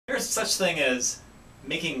there's such thing as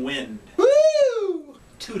making wind, Woo!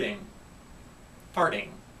 tooting, farting.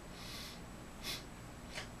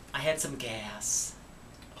 I had some gas.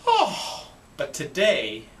 Oh. But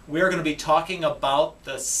today we are going to be talking about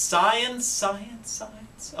the science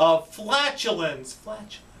of flatulence.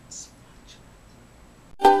 Flatulence.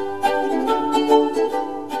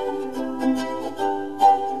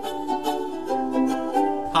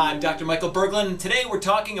 Hi, I'm Dr. Michael Berglund, and today we're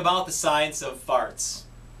talking about the science of farts.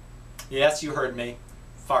 Yes, you heard me.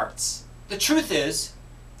 Farts. The truth is,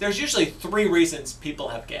 there's usually 3 reasons people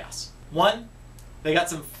have gas. 1, they got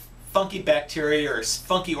some funky bacteria or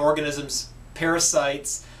funky organisms,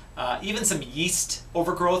 parasites, even some yeast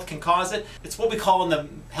overgrowth can cause it. It's what we call in the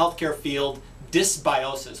healthcare field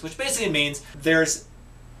dysbiosis, which basically means there's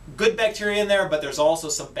good bacteria in there, but there's also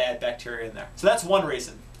some bad bacteria in there. So that's one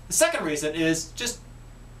reason. The second reason is just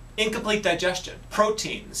incomplete digestion.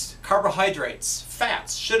 Proteins, carbohydrates,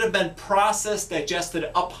 fats should have been processed,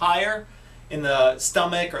 digested up higher in the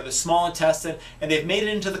stomach or the small intestine, and they've made it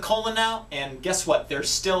into the colon now, and guess what? There's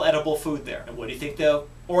still edible food there. And what do you think the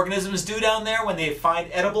organisms do down there when they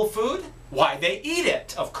find edible food? Why, they eat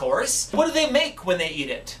it, of course. What do they make when they eat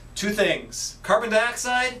it? 2 things, carbon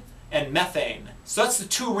dioxide and methane. So that's the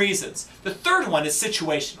 2 reasons. The third one is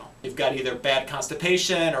situational. You've got either bad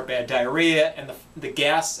constipation or bad diarrhea, and the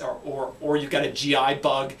gas, or you've got a GI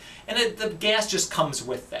bug, and the gas just comes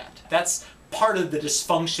with that. That's part of the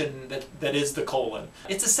dysfunction that is the colon.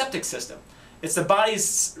 It's a septic system. It's the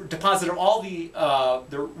body's deposit of all the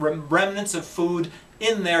remnants of food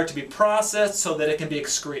in there to be processed so that it can be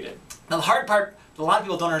excreted. Now the hard part that a lot of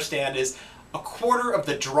people don't understand is 1/4 of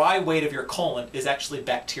the dry weight of your colon is actually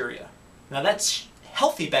bacteria. Now that's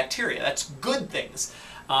healthy bacteria, that's good things.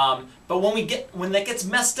 But when that gets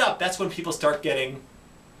messed up, that's when people start getting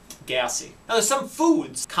gassy. Now there's some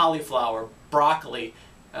foods, cauliflower, broccoli,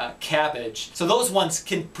 cabbage, so those ones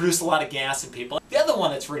can produce a lot of gas in people. The other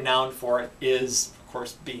one that's renowned for it is, of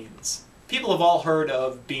course, beans. People have all heard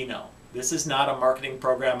of Beano. This is not a marketing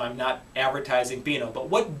program, I'm not advertising Beano, but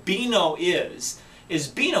what Beano is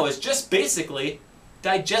Beano is just basically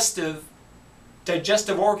digestive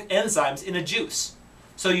enzymes in a juice.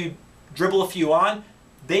 So you dribble a few on,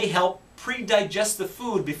 they help pre-digest the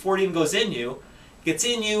food before it even goes in you. It gets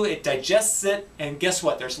in you, it digests it, and guess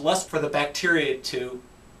what? There's less for the bacteria to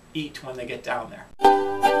eat when they get down there.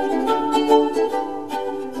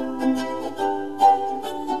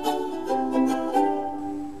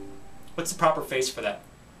 What's the proper face for that?